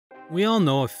We all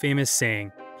know a famous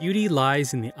saying, beauty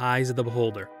lies in the eyes of the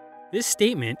beholder. This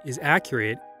statement is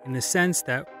accurate in the sense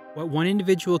that what one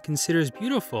individual considers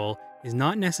beautiful is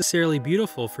not necessarily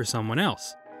beautiful for someone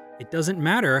else. It doesn't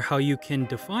matter how you can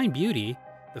define beauty,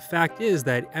 the fact is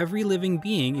that every living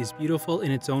being is beautiful in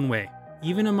its own way.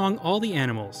 Even among all the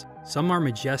animals, some are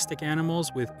majestic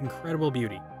animals with incredible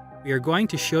beauty. We are going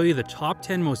to show you the top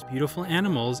 10 most beautiful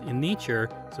animals in nature,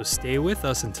 so stay with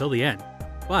us until the end.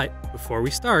 But before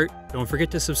we start, don't forget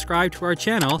to subscribe to our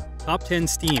channel, Top 10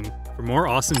 Steam, for more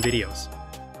awesome videos.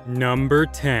 Number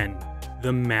 10.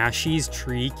 The Mashee's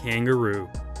Tree Kangaroo.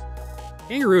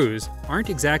 Kangaroos aren't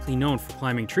exactly known for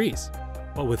climbing trees,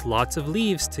 but with lots of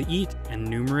leaves to eat and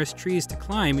numerous trees to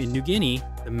climb in New Guinea,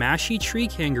 the Mashee tree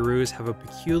kangaroos have a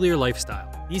peculiar lifestyle.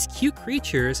 These cute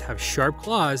creatures have sharp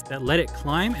claws that let it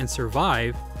climb and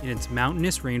survive in its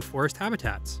mountainous rainforest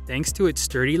habitats. Thanks to its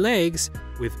sturdy legs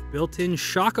with built-in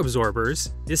shock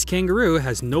absorbers, this kangaroo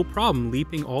has no problem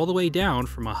leaping all the way down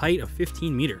from a height of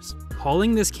 15 meters.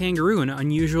 Calling this kangaroo an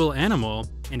unusual animal,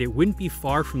 and it wouldn't be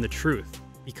far from the truth,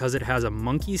 because it has a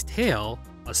monkey's tail,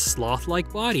 a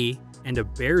sloth-like body, and a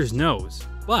bear's nose,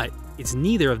 but it's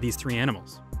neither of these three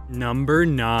animals. Number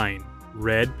 9.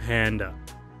 Red Panda.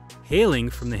 Hailing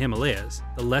from the Himalayas,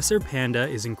 the lesser panda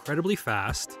is incredibly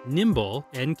fast, nimble,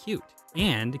 and cute,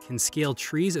 and can scale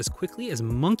trees as quickly as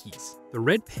monkeys. The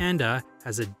red panda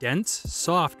has a dense,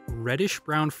 soft,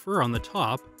 reddish-brown fur on the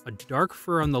top, a dark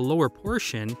fur on the lower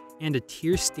portion, and a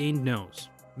tear-stained nose.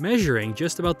 Measuring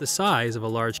just about the size of a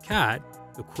large cat,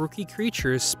 the quirky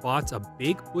creature spots a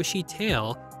big, bushy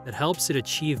tail that helps it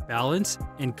achieve balance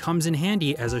and comes in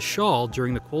handy as a shawl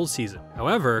during the cold season.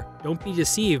 However, don't be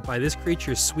deceived by this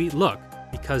creature's sweet look,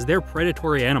 because they're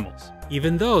predatory animals.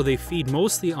 Even though they feed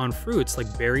mostly on fruits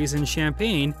like berries and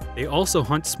champagne, they also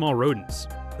hunt small rodents.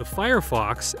 The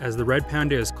firefox, as the red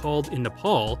panda is called in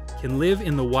Nepal, can live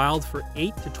in the wild for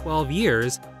 8 to 12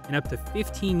 years and up to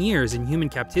 15 years in human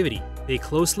captivity. They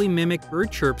closely mimic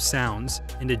bird chirp sounds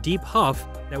and a deep huff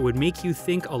that would make you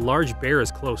think a large bear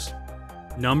is close.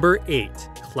 Number 8.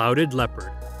 Clouded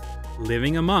Leopard.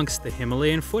 Living amongst the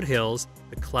Himalayan foothills,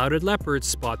 the clouded leopard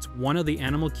spots one of the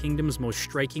animal kingdom's most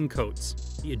striking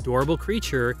coats. The adorable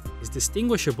creature is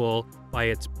distinguishable by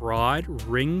its broad,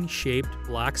 ring-shaped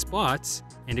black spots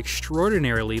and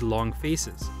extraordinarily long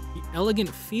faces. The elegant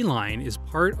feline is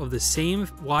part of the same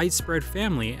widespread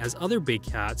family as other big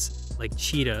cats like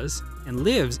cheetahs and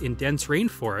lives in dense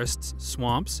rainforests,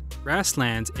 swamps,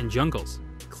 grasslands, and jungles.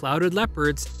 Clouded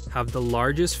leopards have the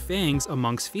largest fangs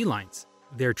amongst felines.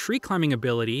 Their tree climbing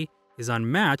ability is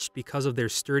unmatched because of their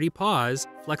sturdy paws,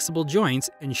 flexible joints,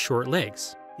 and short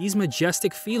legs. These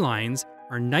majestic felines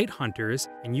are night hunters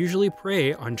and usually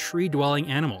prey on tree-dwelling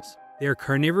animals. Their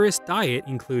carnivorous diet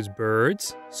includes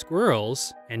birds,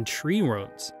 squirrels, and tree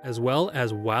rodents, as well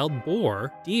as wild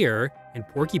boar, deer, and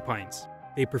porcupines.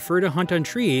 They prefer to hunt on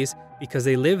trees because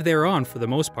they live thereon for the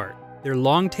most part. Their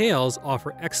long tails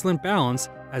offer excellent balance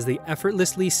as they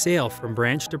effortlessly sail from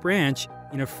branch to branch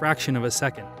in a fraction of a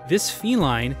second. This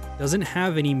feline doesn't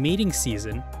have any mating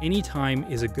season. Any time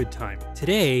is a good time.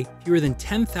 Today, fewer than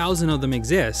 10,000 of them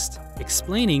exist,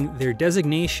 explaining their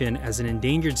designation as an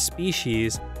endangered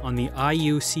species on the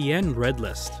IUCN Red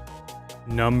List.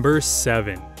 Number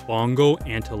 7. Bongo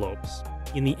Antelopes.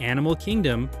 In the animal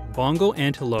kingdom, Bongo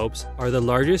antelopes are the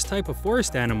largest type of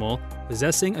forest animal,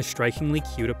 possessing a strikingly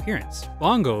cute appearance.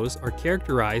 Bongos are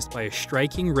characterized by a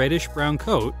striking reddish-brown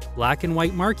coat, black and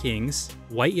white markings,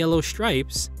 white-yellow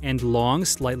stripes, and long,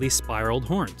 slightly spiraled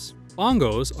horns.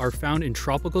 Bongos are found in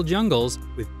tropical jungles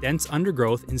with dense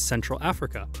undergrowth in Central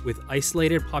Africa, with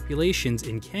isolated populations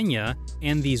in Kenya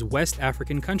and these West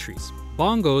African countries.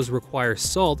 Bongos require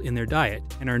salt in their diet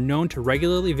and are known to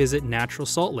regularly visit natural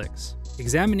salt licks.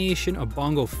 Examination of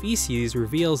bongo feces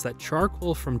reveals that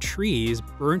charcoal from trees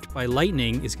burnt by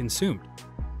lightning is consumed.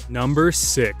 Number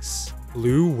 6.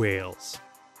 Blue whales.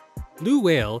 Blue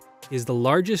whale is the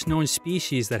largest known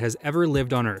species that has ever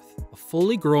lived on Earth. A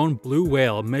fully grown blue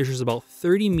whale measures about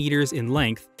 30 meters in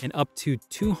length and up to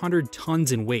 200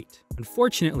 tons in weight.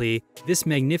 Unfortunately, this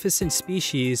magnificent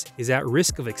species is at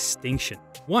risk of extinction.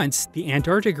 Once, the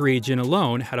Antarctic region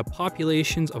alone had a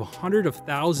population of hundreds of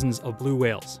thousands of blue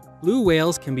whales. Blue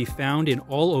whales can be found in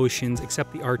all oceans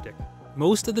except the Arctic.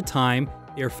 Most of the time,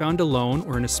 they are found alone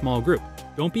or in a small group.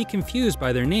 Don't be confused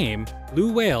by their name.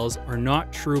 Blue whales are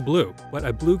not true blue, but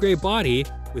a blue-gray body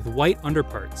with white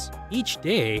underparts. Each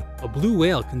day, a blue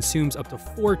whale consumes up to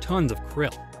 4 tons of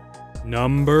krill.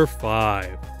 Number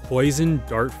 5. Poison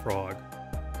dart frog.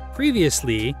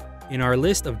 Previously, In our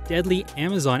list of deadly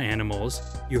Amazon animals,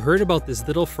 you heard about this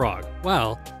little frog.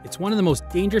 While it's one of the most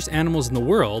dangerous animals in the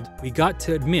world, we got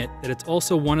to admit that it's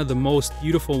also one of the most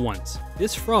beautiful ones.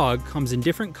 This frog comes in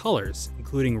different colors,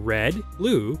 including red,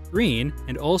 blue, green,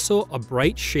 and also a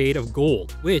bright shade of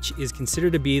gold, which is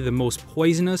considered to be the most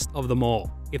poisonous of them all.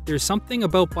 If there's something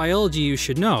about biology you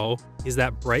should know, is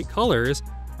that bright colors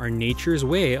are nature's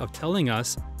way of telling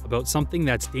us about something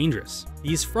that's dangerous.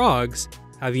 These frogs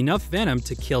have enough venom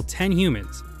to kill 10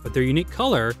 humans, but their unique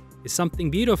color is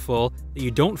something beautiful that you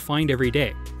don't find every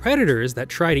day. Predators that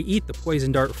try to eat the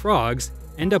poison dart frogs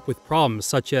end up with problems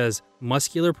such as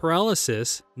muscular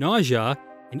paralysis, nausea,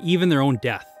 and even their own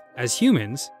death. As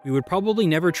humans, we would probably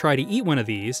never try to eat one of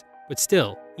these, but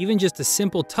still, even just a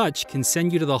simple touch can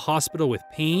send you to the hospital with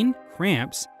pain,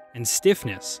 cramps, and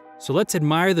stiffness. So let's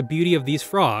admire the beauty of these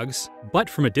frogs,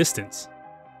 but from a distance.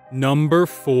 Number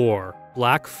 4.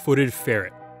 Black-footed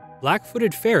ferret.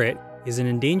 Black-footed ferret is an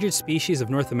endangered species of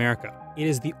North America. It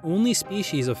is the only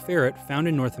species of ferret found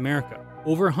in North America.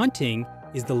 Overhunting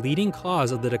is the leading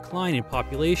cause of the decline in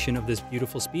population of this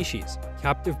beautiful species.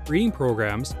 Captive breeding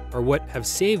programs are what have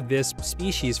saved this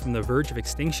species from the verge of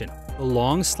extinction. The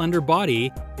long, slender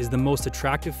body is the most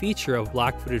attractive feature of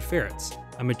black-footed ferrets.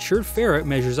 A matured ferret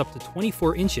measures up to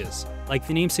 24 inches. Like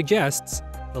the name suggests,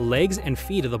 the legs and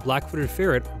feet of the black-footed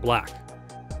ferret are black.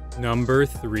 Number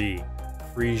 3.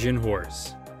 Friesian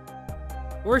horse.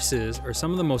 Horses are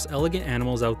some of the most elegant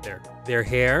animals out there. Their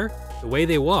hair, the way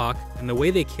they walk, and the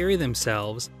way they carry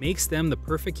themselves makes them the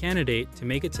perfect candidate to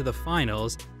make it to the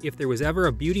finals if there was ever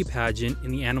a beauty pageant in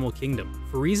the animal kingdom.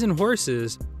 Friesian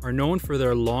horses are known for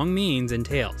their long manes and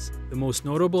tails. The most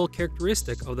notable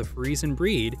characteristic of the Friesian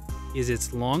breed is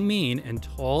its long mane and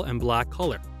tall and black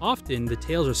color. Often, the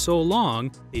tails are so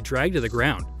long, they drag to the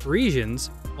ground. Friesians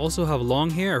also have long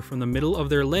hair from the middle of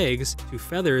their legs to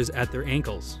feathers at their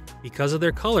ankles. Because of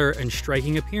their color and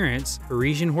striking appearance,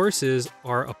 Friesian horses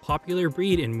are a popular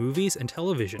breed in movies and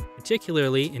television,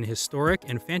 particularly in historic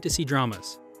and fantasy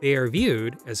dramas. They are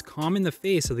viewed as calm in the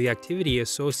face of the activity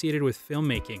associated with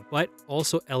filmmaking, but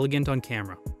also elegant on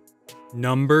camera.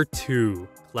 Number 2.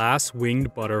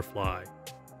 Glass-winged butterfly.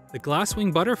 The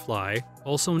glass-winged butterfly,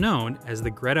 also known as the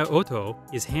Greta Otto,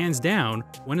 is hands down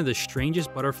one of the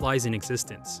strangest butterflies in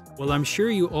existence. While I'm sure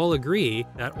you all agree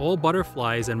that all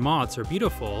butterflies and moths are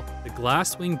beautiful, the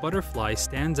glass-winged butterfly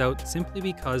stands out simply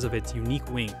because of its unique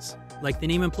wings. Like the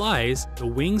name implies, the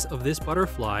wings of this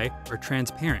butterfly are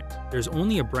transparent. There's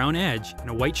only a brown edge and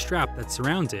a white strap that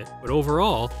surrounds it, but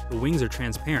overall, the wings are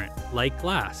transparent, like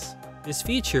glass. This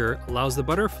feature allows the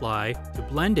butterfly to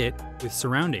blend it with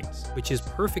surroundings, which is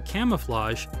perfect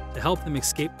camouflage to help them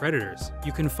escape predators.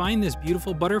 You can find this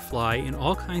beautiful butterfly in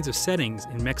all kinds of settings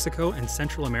in Mexico and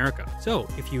Central America. So,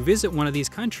 if you visit one of these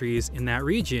countries in that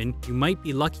region, you might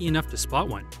be lucky enough to spot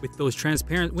one. With those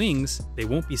transparent wings, they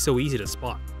won't be so easy to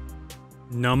spot.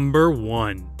 Number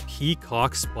 1.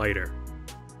 Peacock Spider.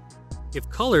 If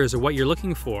colors are what you're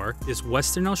looking for, this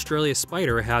Western Australia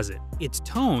spider has it. Its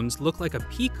tones look like a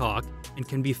peacock and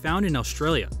can be found in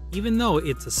Australia. Even though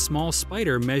it's a small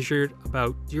spider measured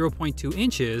about 0.2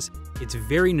 inches, it's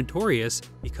very notorious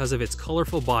because of its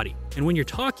colorful body. And when you're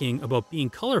talking about being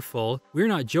colorful, we're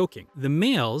not joking. The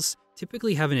males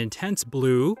typically have an intense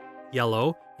blue,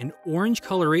 yellow, and orange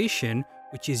coloration,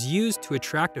 which is used to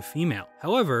attract a female.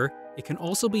 However, it can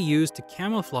also be used to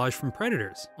camouflage from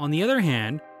predators. On the other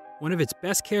hand, one of its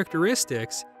best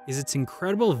characteristics is its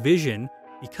incredible vision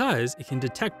because it can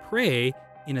detect prey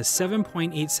in a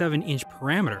 7.87-inch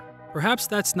parameter. Perhaps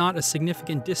that's not a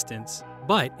significant distance,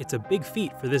 but it's a big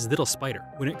feat for this little spider.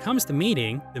 When it comes to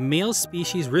mating, the male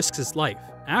species risks its life.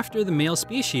 After the male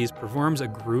species performs a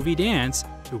groovy dance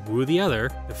to woo the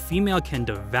other, the female can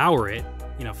devour it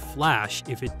in a flash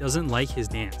if it doesn't like his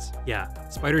dance. Yeah,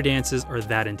 spider dances are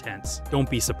that intense. Don't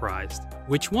be surprised.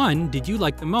 Which one did you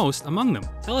like the most among them?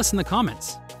 Tell us in the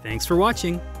comments. Thanks for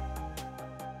watching.